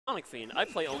Sonic Fiend. I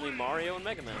play only Mario and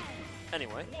Mega Man.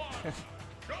 Anyway.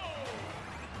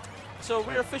 So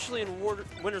we're officially in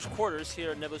winner's quarters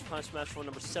here at Nebulous Prime Sm4sh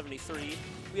number 73.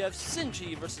 We have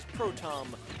Sinji versus Protom,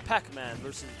 Pac-Man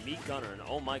versus me Gunner, and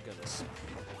oh my goodness.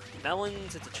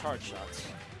 Melons into charge shots.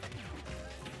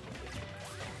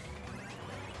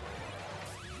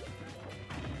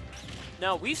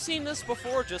 Now, we've seen this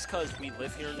before just because we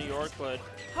live here in New York, but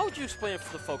how would you explain it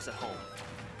for the folks at home?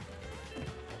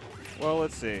 Well,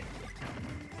 let's see.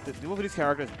 Both of these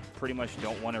characters pretty much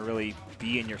don't want to really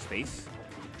be in your space.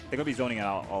 They're going to be zoning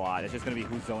out a lot. It's just going to be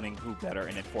who's zoning who better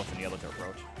and then forcing the other to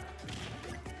approach.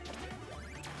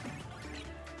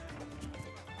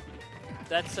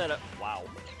 That said, wow.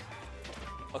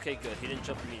 Okay, good. He didn't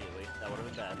jump immediately. That would have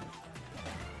been bad.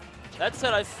 That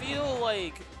said, I feel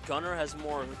like Gunner has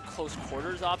more close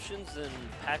quarters options than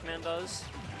Pac-Man does.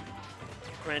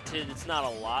 Granted, it's not a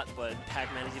lot, but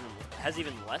Pac-Man has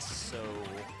even less, so...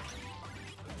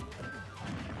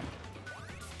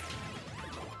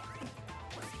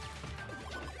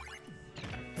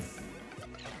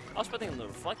 I was expecting him to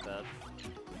reflect that.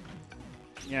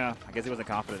 Yeah, I guess he wasn't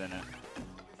confident in it.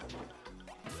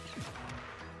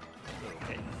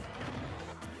 Okay.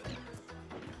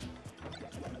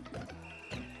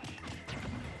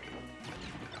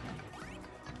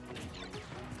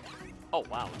 Oh,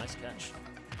 wow, nice catch.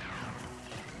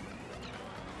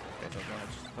 Okay, so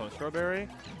going to Strawberry.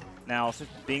 Now, since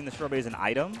being the Strawberry is an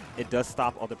item, it does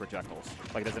stop other projectiles.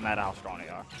 Like, it doesn't matter how strong they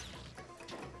are.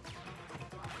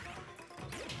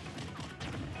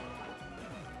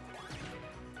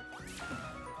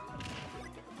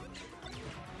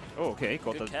 Oh, okay,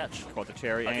 caught the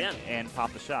cherry and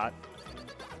popped the shot.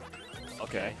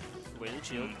 Okay, waiting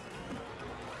shield.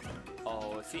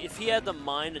 Oh, if he had the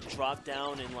mind to drop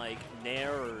down and like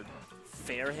nair or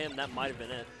fair him, that might have been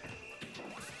it.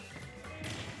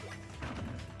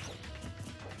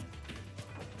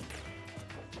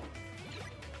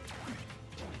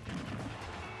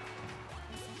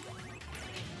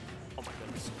 Oh my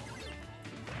goodness.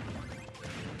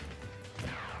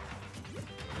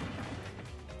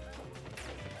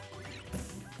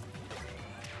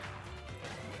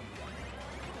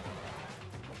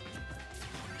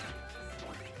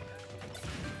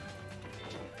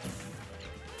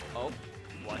 Oh,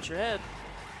 watch your head.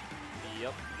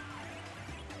 Yep.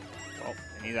 Oh,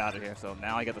 and he's out of here. So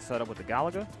now I get the setup with the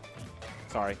Galaga.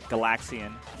 Sorry,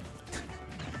 Galaxian.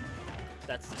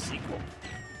 That's the sequel.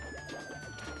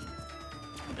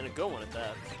 And a good one at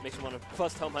that. Makes me want to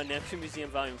bust out my Neptune Museum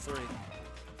Volume 3.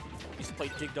 Used to play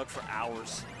Dig Dug for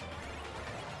hours.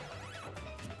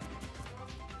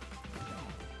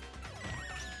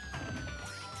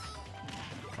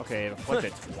 Okay, it flipped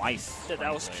it twice. Yeah,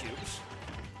 that was cute.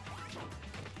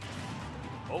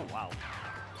 Oh, wow.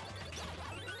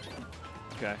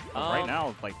 Okay. Well, right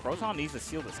now, like, Protom needs to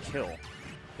seal this kill.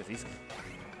 Because he's...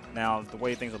 Now, the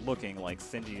way things are looking, like,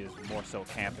 Sinji is more so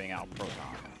camping out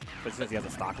Protom. But since he has a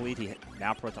stock lead,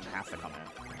 now Protom has to come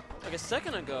in. Like a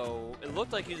second ago, it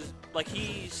looked like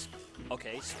he's...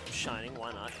 Okay, shining,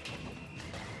 why not?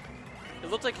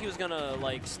 It looked like he was gonna,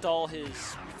 like, stall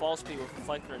his fall speed with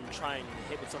Reflector and try and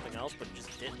hit with something else, but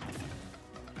just didn't.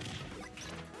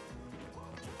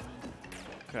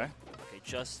 Okay. Okay,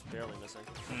 just barely missing.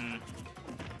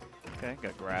 Okay,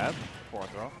 got grab, forward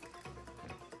throw.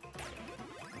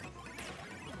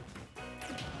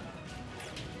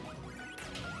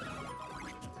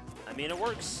 I mean, it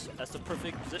works. That's the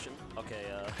perfect position. Okay,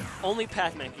 only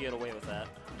Pac-Man can get away with that.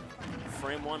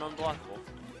 Frame 1 unblockable.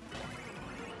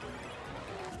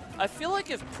 I feel like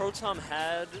if Protom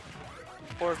had,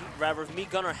 or rather if me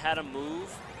Gunner had a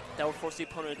move that would force the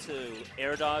opponent to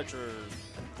air dodge or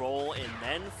roll and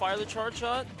then fire the charge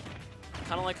shot,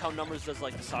 kind of like how Numbers does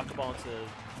like the soccer ball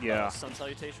into Sun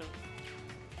Salutation.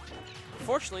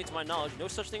 Fortunately, to my knowledge, no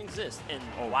such thing exists. And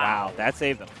oh wow, that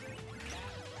saved them.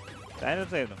 That did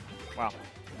save them. Wow.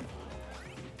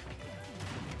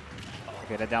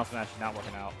 Okay, that down smash is not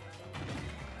working out.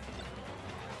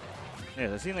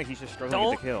 Yeah, it seemed like he's just struggling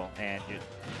to get the kill, and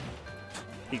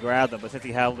he grabbed him, but since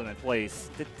he held him in place,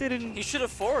 it didn't. He should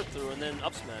have forward through and then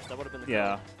up smash. That would have been the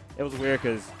kill. It was weird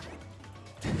because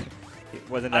it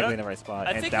wasn't exactly in the right spot,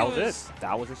 and that was it.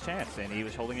 That was his chance, and he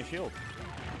was holding his shield.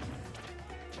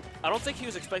 I don't think he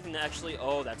was expecting to actually.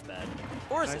 Oh, that's bad.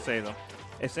 Or is it? I say though,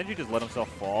 if Sinji just let himself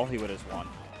fall, he would have won.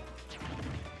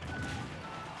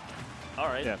 All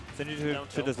right. Yeah, Sinji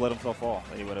should just let himself fall.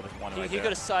 He would have just won. He could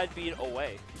have side beat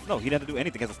away. No, he didn't have to do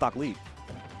anything. He has a stock lead.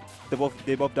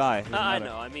 They both die. I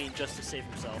know. I mean, just to save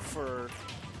himself for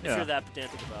if you're that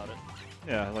pedantic about it.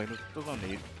 Yeah, like there's no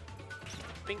need.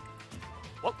 Bing.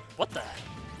 What the?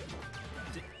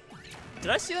 Did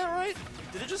I see that right?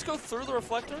 Did it just go through the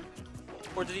reflector?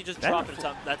 Or did he just drop it on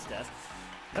top? That's death.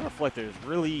 That reflector is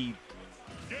really...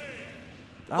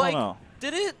 I Like, don't know.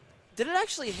 Did it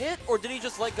actually hit, or did he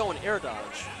just let go and air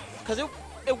dodge? Because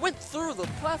it went through the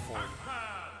platform.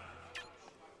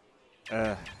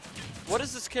 What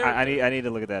is this character? I need to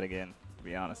look at that again, to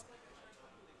be honest.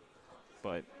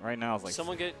 But right now it's like...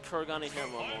 Someone get Kuragane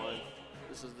Hammer on the line.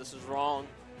 This is wrong.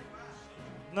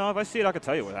 No, if I see it, I can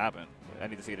tell you what happened. I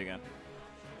need to see it again.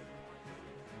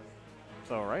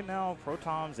 So right now,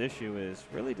 Protom's issue is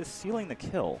really just sealing the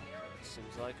kill.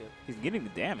 Seems like it. He's getting the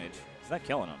damage. He's not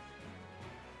killing him.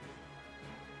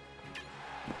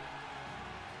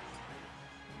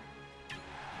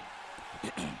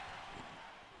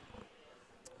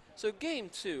 So game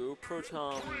 2,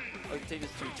 Protom take us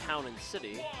to Town and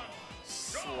City.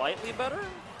 Slightly better?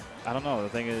 I don't know. The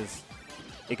thing is,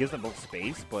 it gives them both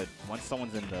space, but once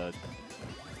someone's in the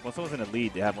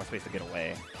lead, they have more space to get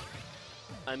away.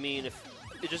 I mean, if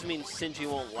it just means Sinji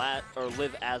won't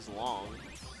live as long.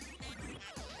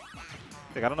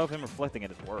 Like, I don't know if him reflecting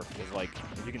it is worth, because like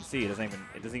as you can see, it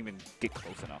doesn't even get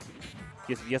close enough.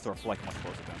 He has to reflect much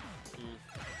closer to him.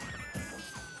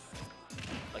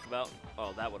 Like about,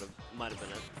 oh, that might have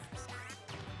been it.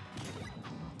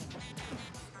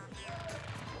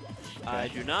 Okay. I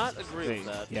do not agree with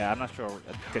that. Yeah, I'm not sure,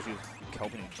 because he was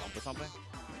helping him jump or something.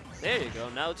 There you go.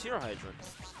 Now it's your hydrant.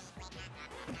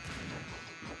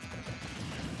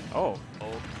 Oh.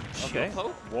 Oh. Okay.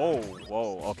 Whoa.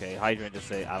 Whoa. Okay. Hydrant just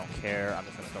say, I don't care. I'm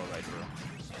just gonna throw it right through.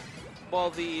 Well,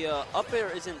 the up air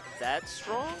isn't that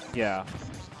strong. Yeah.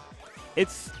 The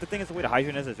thing is, the way the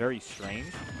Hydrant is very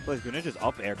strange. But Greninja's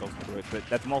up air goes through it, but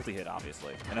that's multi-hit,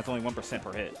 obviously. And that's only 1%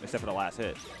 per hit, except for the last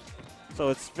hit. So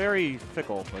it's very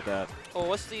fickle with that. Oh,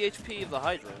 what's the HP of the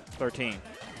Hydrant? 13.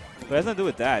 But it has nothing to do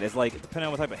with that. It's like, depending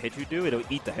on what type of hit you do, it'll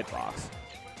eat the hitbox.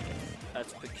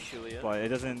 That's peculiar. But it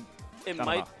doesn't... It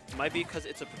might be because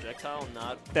it's a projectile,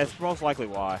 not... That's most likely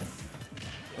why.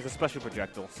 It's a special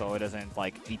projectile, so it doesn't,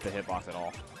 like, eat the hitbox at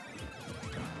all.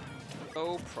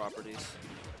 Oh, properties.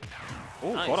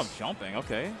 Oh, nice. Caught him jumping.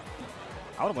 Okay.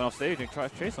 I would have went off stage and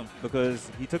tried to chase him because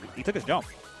he took his jump.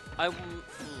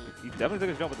 He definitely took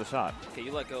his jump with the shot. Okay,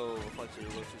 you let go reflector a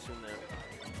little too soon there.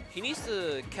 He needs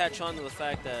to catch on to the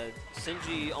fact that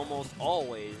Sinji almost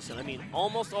always, and I mean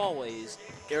almost always,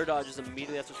 air dodges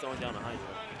immediately after throwing down a Hydra.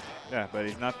 Yeah, but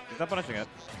he's not punishing it.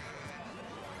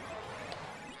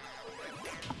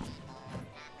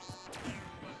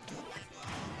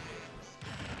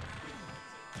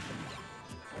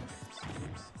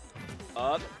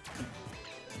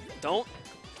 Don't.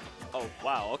 Oh,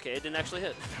 wow. Okay, it didn't actually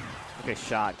hit. Okay,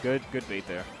 shot. Good bait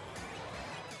there.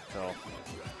 So,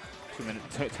 2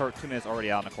 minutes already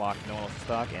out on the clock. No one else is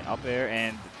stuck. And up there,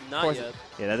 and not yet.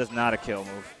 Yeah, that is not a kill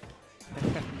move.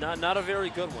 not a very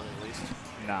good one, at least.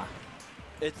 Nah.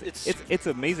 It's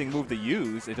an amazing move to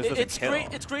use. It just doesn't kill.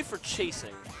 Great. It's great for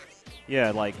chasing.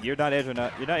 Yeah, like you're not air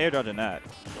dodging that.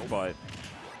 Nope. But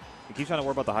you keep trying to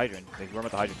worry about the Hydrant. You worry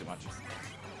about the Hydrant too much.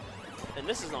 And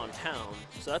this is on Town,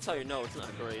 so that's how you know it's not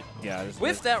great. Yeah.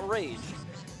 With that rage.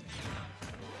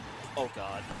 Oh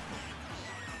God.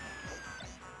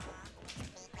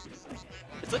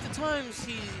 It's like the times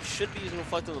he should be using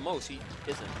Reflector the most, he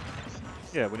isn't.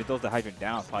 Yeah, when he throws the Hydrant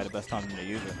down, it's probably the best time to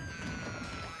use it.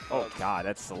 Oh God,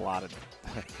 that's a lot of...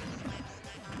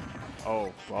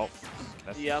 Oh, well.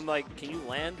 Yeah, I'm like, can you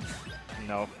land?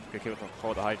 No, good kill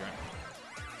with the Hydrant.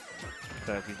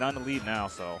 So he's not in the lead now,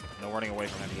 so no running away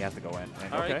from him. He has to go in.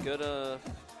 And, all right, good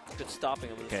stopping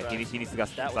him. Okay, he needs to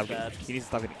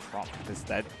stop getting trumped because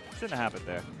that shouldn't have happened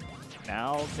there.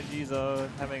 Now Sinji's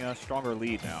having a stronger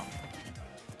lead now.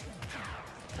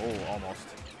 Oh, almost.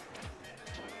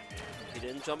 He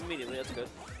didn't jump immediately. That's good.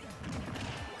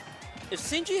 If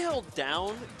Sinji held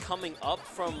down coming up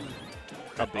from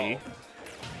a B,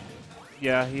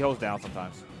 yeah, he holds down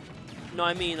sometimes. No,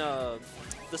 I mean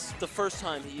the first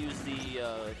time he used the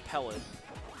pellet.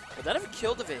 Would that have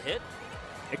killed if it hit?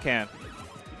 It can.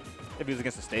 If he was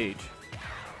against the stage.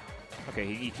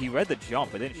 Okay, he read the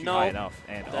jump, but didn't shoot high enough.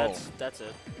 And that's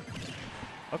it.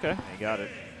 Okay, he got it.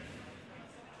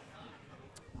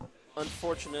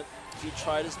 Unfortunate. He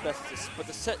tried his best, but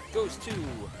the set goes to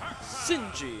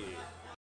Sinji.